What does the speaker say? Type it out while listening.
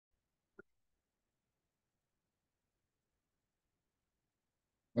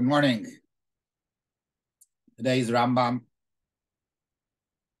Good morning. Today is Rambam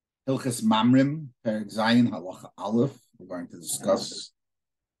Hilchas Mamrim, Perek Zayin, Halacha Aleph. We're going to discuss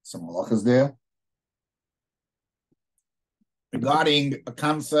some halachas there regarding a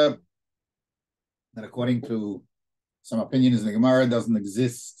concept that, according to some opinions in the Gemara, doesn't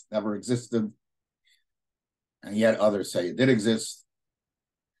exist, never existed, and yet others say it did exist,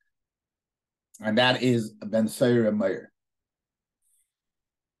 and that is a Ben Seir Meir.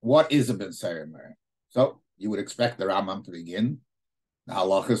 What is a Ben Seir Meir? So you would expect the Rambam to begin. The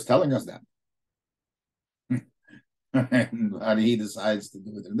Halacha is telling us that. But he decides to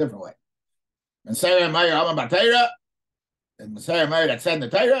do it in a different way. Ben Seir Meir Amma Batera, and Ben Seir Meir that said in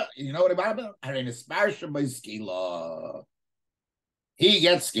the Torah, you know what about him? He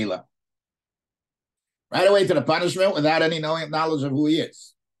gets skila. Right away to the punishment without any knowledge of who he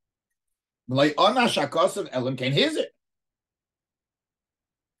is. Like Elam can his it.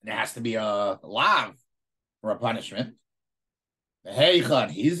 There has to be a lav for a punishment. The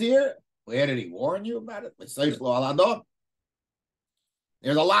Heichad, he's here. Where did he warn you about it? There's a lav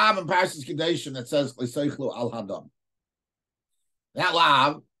in Parshas Kedeshim that says al hadam. That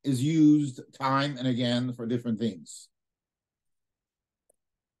lav is used time and again for different things,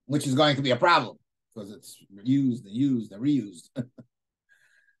 which is going to be a problem because it's used and used and reused.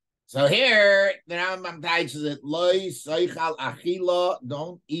 So here, the Rambam teaches it, Loi soichal achila,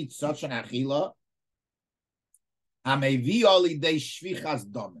 don't eat such an achila, hamevi oli de shvichas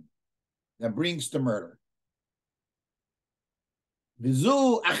domen, that brings to murder.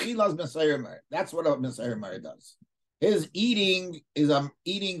 Vizu achilas Messiah Meir. That's what a Messiah Meir does. His eating is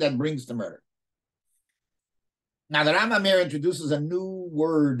eating that brings to murder. Now, the Rambam here introduces a new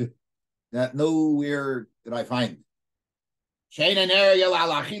word that nowhere did I find. He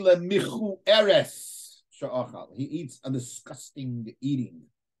eats a disgusting eating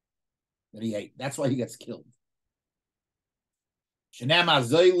that he ate. That's why he gets killed. One of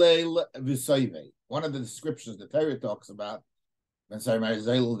the descriptions the Torah talks about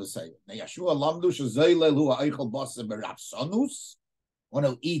one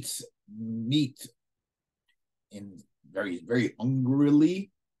who eats meat in very, very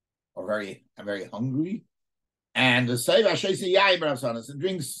hungrily or very hungry. And the Seiva Shesi Yaim and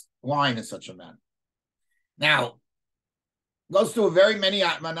drinks wine in such a manner. Now, goes through a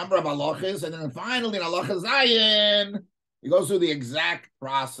number of halachas, and then finally in Halacha Zayin, he goes through the exact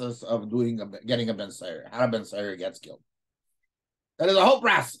process of getting a Ben Seir, how a Ben Seir gets killed. That is a whole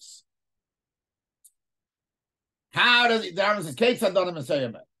process. How does the Rambam says, Kate's had done a Ben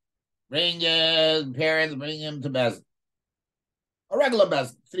Seir? Bring his parents, bring him to Bezin. A regular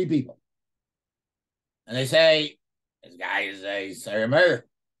Bezin, 3 people. And they say, this guy is a Seir Meir.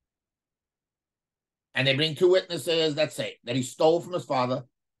 And they bring 2 witnesses that say that he stole from his father,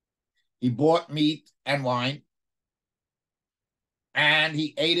 he bought meat and wine, and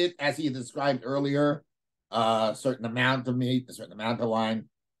he ate it, as he described earlier, a certain amount of meat, a certain amount of wine.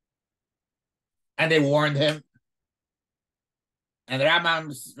 And they warned him. And the Rambam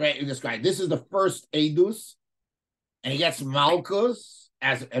described, this is the first Eidus, and he gets Malkus,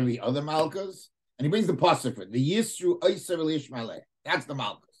 as every other Malkus. And he brings the pasuk for it. The Yisru Oyser Lishmaleh. That's the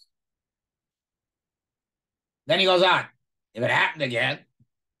Malchus. Then he goes on. If it happened again,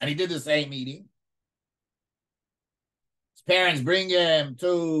 and he did the same eating, his parents bring him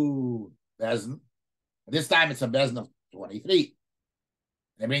to Bezin. This time it's a Bezin of 23.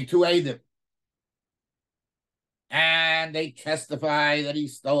 They bring 2 Eidim. And they testify that he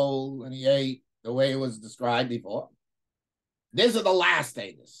stole and he ate the way it was described before. This is the last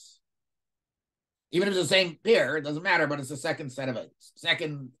Eidus. Even if it's the same peer, it doesn't matter, but it's the second set of eights,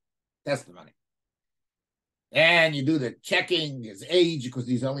 second testimony. And you do the checking his age because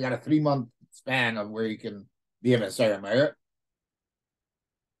he's only got a 3-month span of where he can be a Messiah Meir.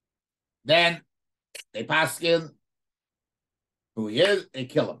 Then they pass in who he is, they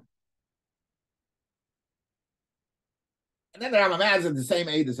kill him. And then the Rambam adds that the same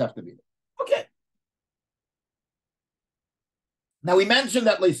Eidos have to be there. Okay. Now we mentioned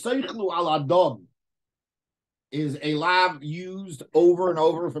that Le'seichlu al Adom is a lav used over and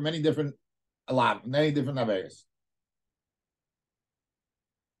over for many different averes.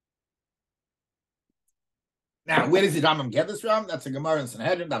 Now, where does the Rambam get this from? That's a Gemara in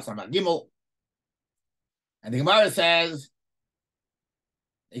Sanhedrin, that's Samad Gimel. And the Gemara says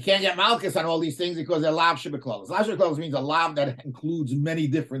you can't get Malchus on all these things because they're lav shebeklos. Lav shebeklos means a lav that includes many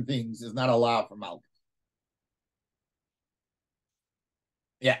different things. Is not a lav for Malchus.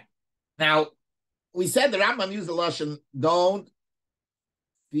 Yeah. Now, we said the Rambam used the lashon, don't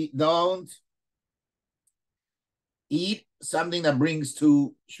eat something that brings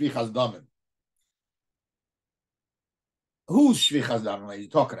to Shvichas Damim. Who's Shvichas Damim are you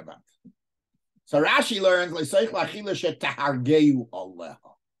talking about? So Rashi learns,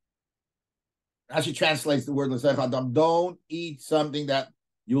 Rashi translates the word Adam, don't eat something that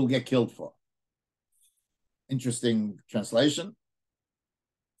you will get killed for. Interesting translation.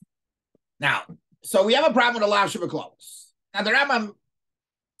 Now, so we have a problem with the Lav Shabbat. Now the Rambam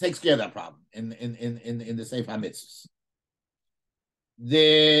takes care of that problem in the Seif HaMitzvahs.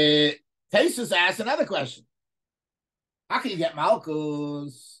 The Tesis asks another question. How can you get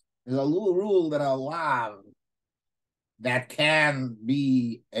Malchus? There's a little rule that a Lav that can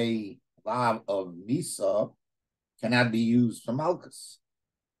be a Lav of Misa cannot be used for Malchus.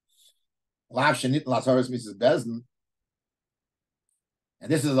 Lav Shenit Lasaris Mrs. Bezdin.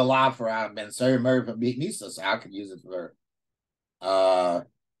 And this is a Lav for Ben Sari Mary for Misa, so how could you use it for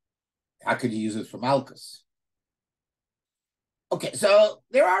how could you use it for Malchus? Okay, so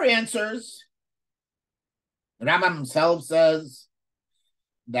there are answers. The Rambam himself says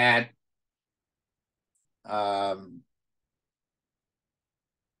that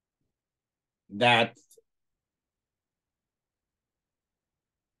that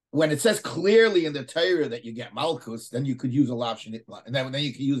when it says clearly in the Torah that you get Malchus, then you could use a Lav Shenitla, and then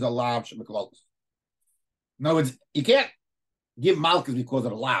you can use a Lav Shemeklos. In other words, you can't give Malchus because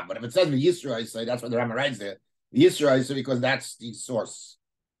of the Lav, but if it says the Yisra, I say that's what the Rambam writes there. The Yisra, I say because that's the source.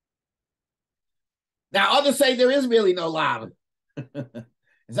 Now, others say there is really no Lav.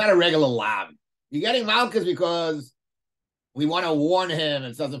 It's not a regular Lav. You're getting Malchus because we want to warn him.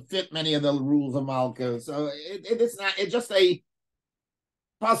 It doesn't fit many of the rules of Malchus. So it's not, it's just a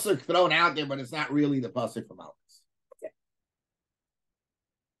pasuk thrown out there, but it's not really the pasuk for Malchus. Okay.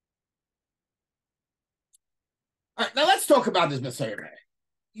 All right, now let's talk about this Messiah.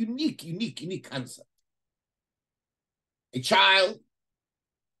 Unique concept. A child,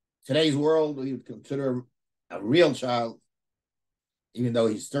 today's world, we would consider a real child, even though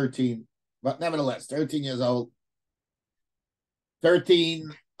he's 13, but nevertheless, 13 years old, 13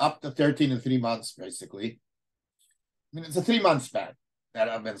 up to 13 and 3 months, basically. I mean, it's a 3-month span that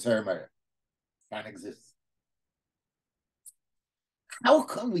I've been ceremony. Can't exist. How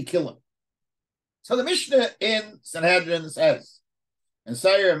come we kill him? So the Mishnah in Sanhedrin says, and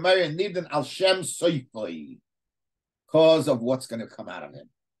Sayer and Mary Nidin al Shem Soifoi, cause of what's going to come out of him.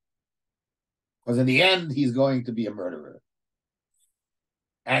 Because in the end, he's going to be a murderer.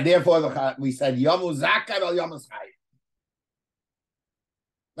 And therefore, we said, Yomu Zakai al Yomu Chai.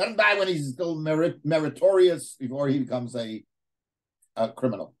 Let him die when he's still meritorious before he becomes a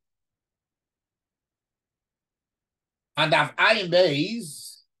criminal. And Daf Ayin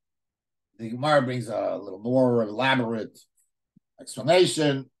Beis, the Gemara brings a little more elaborate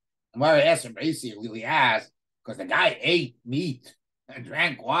explanation. The Gemara asks him basically asks, because the guy ate meat and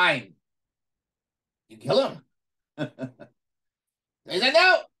drank wine, you kill him. He said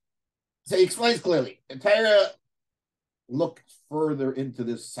no. So he explains clearly. The Torah looked further into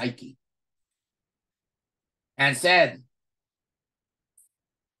this psyche and said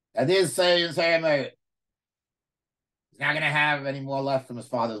that this saying he's not going to have any more left from his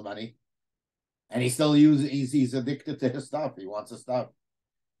father's money, and he's he's addicted to his stuff. He wants his stuff,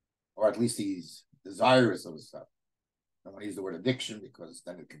 or at least he's desirous of his stuff. I don't want to use the word addiction because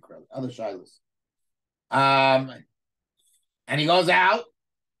then it can create other shilas. And he goes out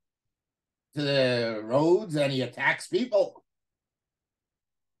to the roads and he attacks people.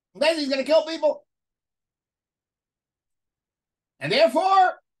 And then he's going to kill people. And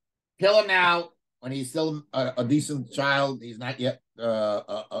therefore, kill him now when he's still a decent child. He's not yet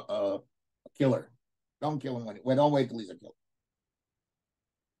a killer. Don't kill him don't wait till he's a killer.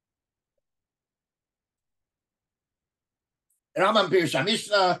 Rambam Pirsha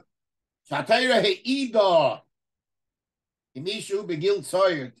Mishnah Shatayra He'idah Imishu Begil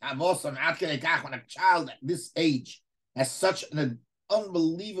Tzoyer Tavosam Atkele Kach, when a child at this age has such an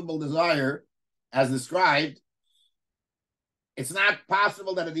unbelievable desire as described, it's not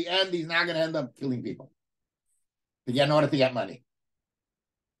possible that at the end he's not going to end up killing people in order to get money.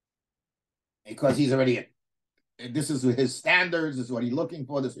 Because he's already, this is his standards, this is what he's looking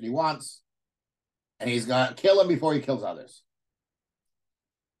for, this is what he wants, and he's going to kill him before he kills others.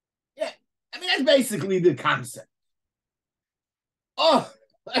 Yeah, I mean, that's basically the concept. Oh,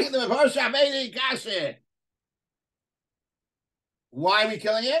 why are we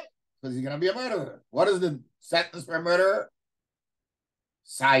killing him? Because he's going to be a murderer. What is the sentence for a murderer?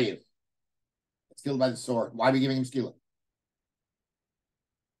 Sayiv. It's killed by the sword. Why are we giving him skillet?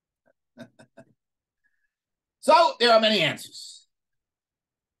 So there are many answers.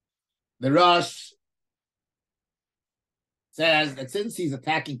 The Rosh says that since he's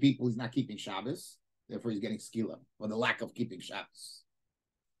attacking people, he's not keeping Shabbos. Therefore, he's getting skila for the lack of keeping Shabbos.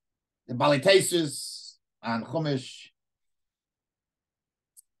 The Balitesis on Chumash,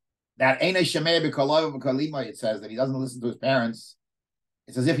 that Einei Shemei b'Kolov b'Kolima, it says that he doesn't listen to his parents.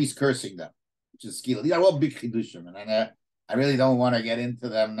 It's as if he's cursing them, which is skila. These are all big chidushim, and I really don't want to get into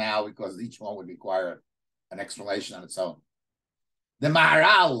them now because each one would require an explanation on its own. The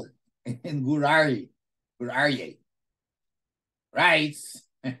Maharal in Gurarye writes,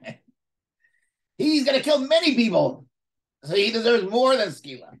 he's going to kill many people, so he deserves more than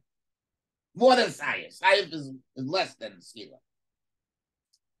skila, more than sayis. Sayis is less than skila.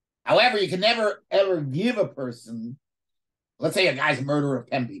 However, you can never ever give a person, let's say a guy's a murderer of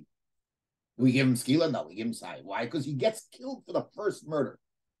 10 people. Do we give him skila? No, we give him sayis. Why? Because he gets killed for the first murder.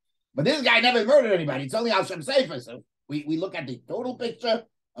 But this guy never murdered anybody. It's only Al Shem Sefer. So we look at the total picture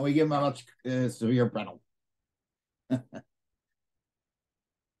and we give him a much severe penalty.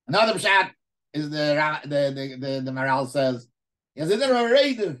 Another shot is the Maral says,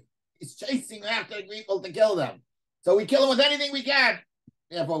 he's chasing after people to kill them. So we kill him with anything we can.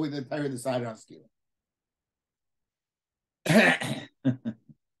 Therefore, we decided on skila.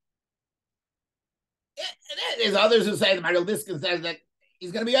 There's others who say, the Maral Diskin says that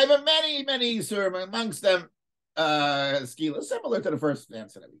he's going to be over many, many Yisurim, amongst them skila, similar to the first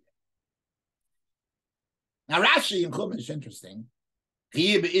answer that we get. Now, Rashi in Chumash is interesting. Where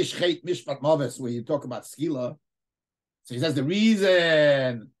you talk about skila. So he says the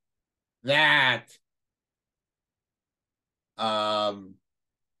reason that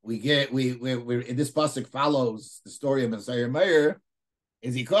we in this pasuk follows the story of Messiah Meir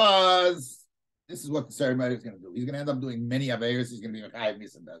is because this is what the Messiah Meir is going to do. He's going to end up doing many aveiros. He's going to be Mechayev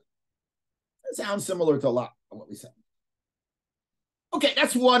Nisan. It sounds similar to a lot of what we said. Okay,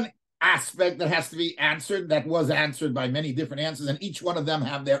 that's one aspect that has to be answered, that was answered by many different answers, and each one of them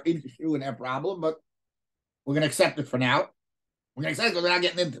have their issue and their problem, but we're going to accept it for now. We're going to accept it because we're not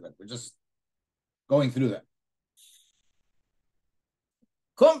getting into it. We're just going through that.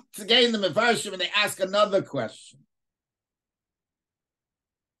 Come to gain the Mefarshim, and they ask another question.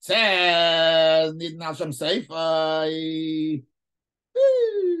 Says, Nidin Al Shem Seifai.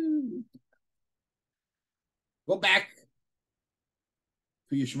 Go back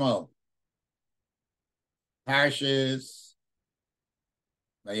to Yishmael. Parshas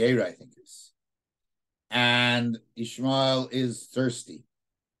Vayera, I think it is. And Ishmael is thirsty.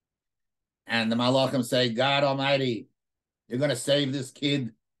 And the Malachim say, God Almighty, you're going to save this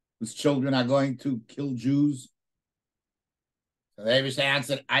kid whose children are going to kill Jews. So the Abish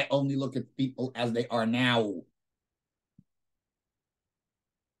answered, I only look at people as they are now.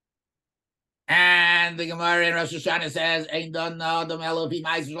 And the Gemara in Rosh Hashanah says, Ein done the Elohim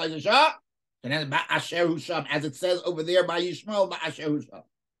Ma'aseh and then Ba'asher Husham, as it says over there by Yishmael, Ba'asher Husham.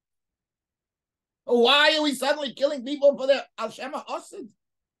 Why are we suddenly killing people for their Al Shema Osid?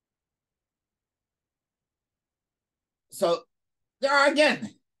 So there are again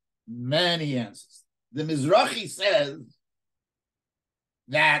many answers. The Mizrahi says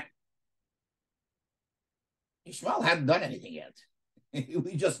that Yishmael hadn't done anything yet.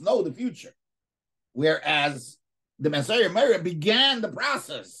 We just know the future. Whereas the Messiah Meir began the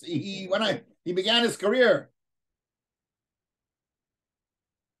process. He began his career.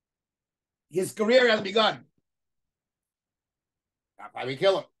 His career has begun. That's why we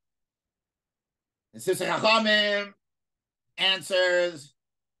kill him. The Sifsei Chachamim answers,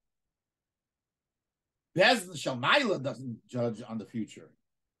 Bezdin Shamayla doesn't judge on the future.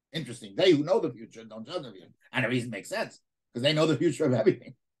 Interesting. They who know the future don't judge the future. And the reason makes sense, because they know the future of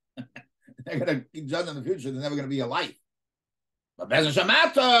everything. They're going to keep judging the future. There's never going to be a life. But Bezdin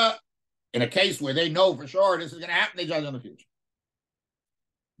Shamata, in a case where they know for sure this is going to happen, they judge on the future.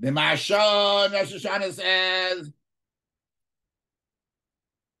 The Mashon, Rosh Hashanah says,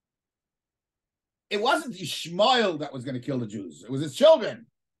 it wasn't Ishmael that was going to kill the Jews. It was his children.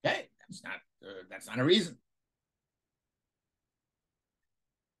 Okay, that's not a reason.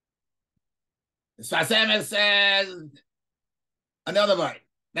 The Sfas says another way.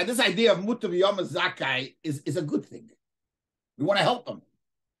 Now, this idea of Mutav Yom Zakai is a good thing. We want to help them.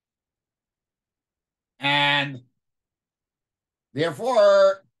 And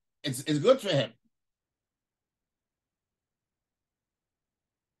therefore, it's good for him.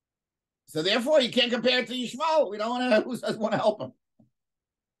 So therefore, you can't compare it to Yishmael. We don't want to. Who does want to help him?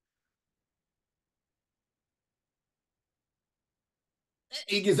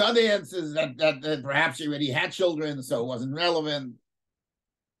 He gives other answers that perhaps he already had children, so it wasn't relevant.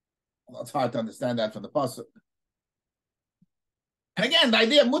 Well, it's hard to understand that from the pasuk. And again, the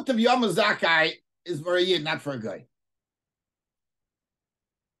idea of Mutav Yom Zakai is for a yid, not for a guy.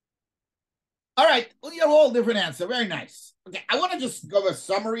 All right, well, you have a whole different answer. Very nice. Okay, I want to just go a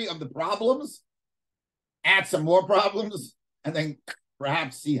summary of the problems, add some more problems, and then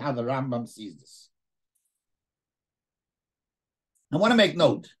perhaps see how the Rambam sees this. I want to make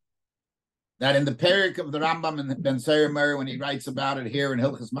note that in the Perik of the Rambam and Ben Seir, when he writes about it here in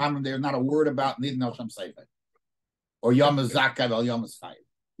Hilchas Mamrim, there's not a word about Nidin Al Shem Sefer or Yom Zakav Al Yom Chayv,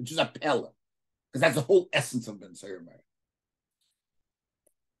 which is a pella, because that's the whole essence of Ben Seir.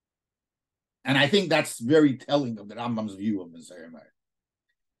 And I think that's very telling of the Rambam's view of Ben Seir.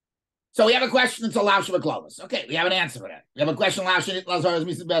 So we have a question. It's a Lav Shabbat. Okay, we have an answer for that. We have a question. Lav Shabbat Lazar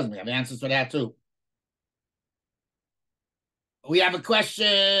Misa Bezmi. We have answers for that too. We have a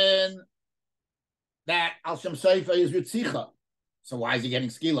question that Al Shem Sefer is Ritzicha. So why is he getting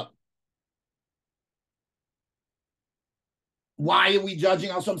skila? Why are we judging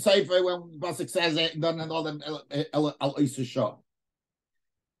Al Shem Sefer when Pasuk says it doesn't all the Al Isa Shah?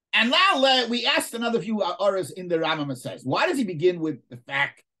 And now we asked another few auras in the Rambam. Says, why does he begin with the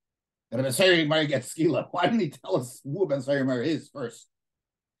fact that Ben Seir gets skila? Why didn't he tell us who Ben Seir is first?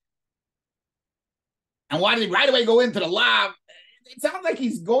 And why did he right away go into the lav? It sounds like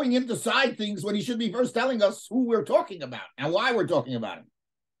he's going into side things when he should be first telling us who we're talking about and why we're talking about him.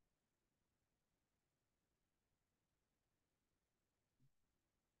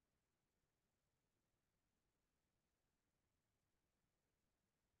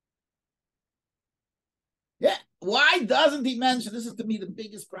 Yeah, why doesn't he mention, this is to me the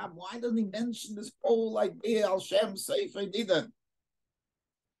biggest problem, why doesn't he mention this whole idea, Al Shem Sefer Didan?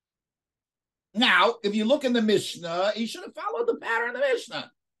 Now, if you look in the Mishnah, he should have followed the pattern of the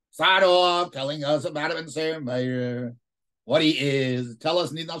Mishnah. Start off telling us about Ben Seir, what he is, tell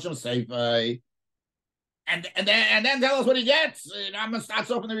us Nidin Al Shem Sefer, and then tell us what he gets. Rambam starts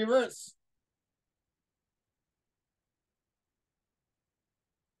off in the reverse.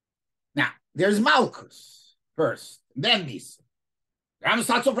 Now, there's Malchus first, then Nisa. Rambam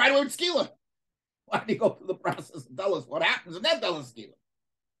starts off right away with Skila. Why did he go through the process and tell us what happens and then tell us Skila?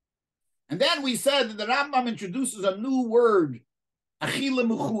 And then we said that the Rambam introduces a new word, Achila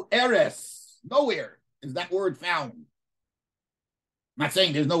Muchu Eres. Nowhere is that word found. I'm not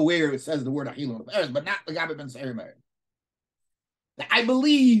saying there's nowhere it says the word Achila Muchu Eres, but not the Gabi Ben Seir. I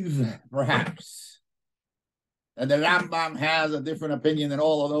believe, perhaps, that the Rambam has a different opinion than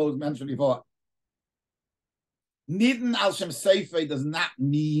all of those mentioned before. Nidin Al Shem Sefer does not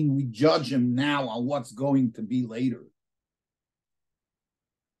mean we judge him now on what's going to be later.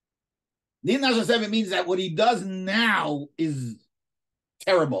 Nidin Al Shem Sefer means that what he does now is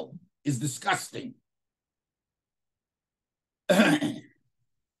terrible, is disgusting. That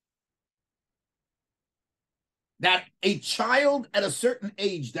a child at a certain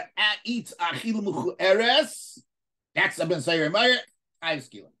age that eats Achila Muchu Eres, that's a Ben Seir Meir,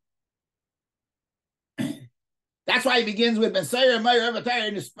 Skila. That's why he begins with Ben Seir Meir Evatayr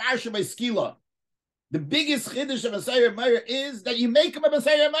in his parsha by Skila. The biggest chiddush of Ben Seir Meir is that you make him a Ben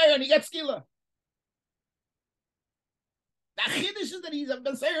Seir Meir and he gets Skila. The chiddush is that he's a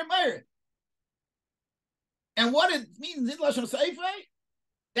Ben Seir Meir. And what it means in Lashon Sefer,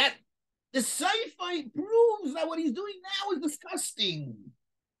 that the Sefer proves that what he's doing now is disgusting.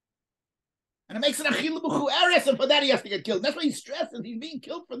 And it makes it Achila Muchu Eres, and for that he has to get killed. That's why he stresses he's being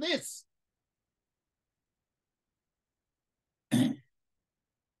killed for this.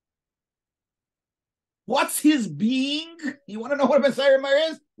 What's his being? You want to know what Ben Seir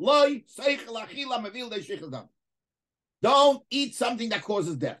Meir is? Loi seichel achila mevil de'shichas dam. Don't eat something that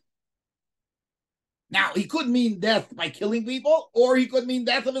causes death. Now, he could mean death by killing people, or he could mean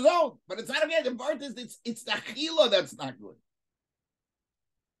death of his own. But it's not okay. The part is it's the achila that's not good.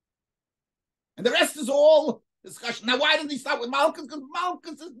 And the rest is all discussion. Now, why doesn't he start with Malchus? Because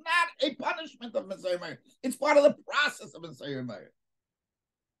Malchus is not a punishment of Ben Seir Meir. It's part of the process of Ben Seir Meir.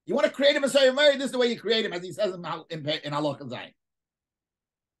 You want to create a Ben Seir Meir, this is the way you create him, as he says in Halacha Zayin.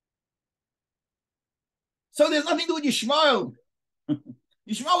 So there's nothing to do with Yishmael.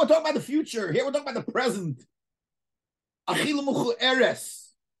 Yishmael, we're talking about the future. Here we're talking about the present. Achila Muchu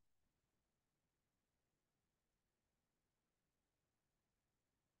Eres.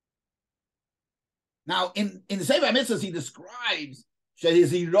 Now, in the Sefer HaMitzvahs, he describes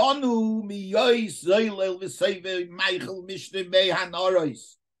Shehizironu miyois zoylel v'seiver meichel mishtim mei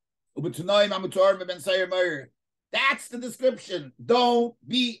hanoros ubetnoim amutor ben Seir Meir. That's the description. Don't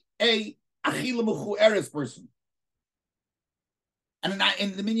be a Achila Muchu Eres person. And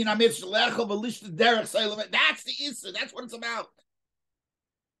in the Minyan HaMitzvah, Lechel v'lishta derech seilem, that's the issue. That's what it's about.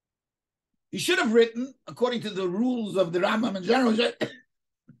 He should have written, according to the rules of the Rambam in general,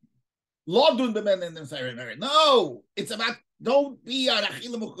 Lodun b'men in the Seir Meir. No, it's about don't be an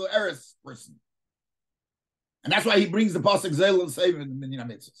Achila Muchu Eres person. And that's why he brings the pasuk Zel and Seven in the Minyan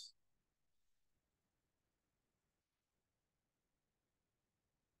Mitzvahs.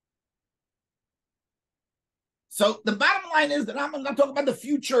 So the bottom line is that I'm not talking about the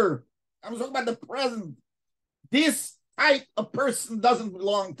future. I'm talking about the present. This type of person doesn't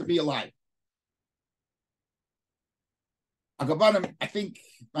belong to be alive. I think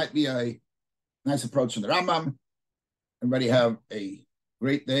might be a nice approach from the Rambam. Everybody have a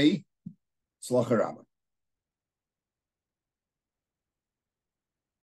great day. Slacha Rabbi.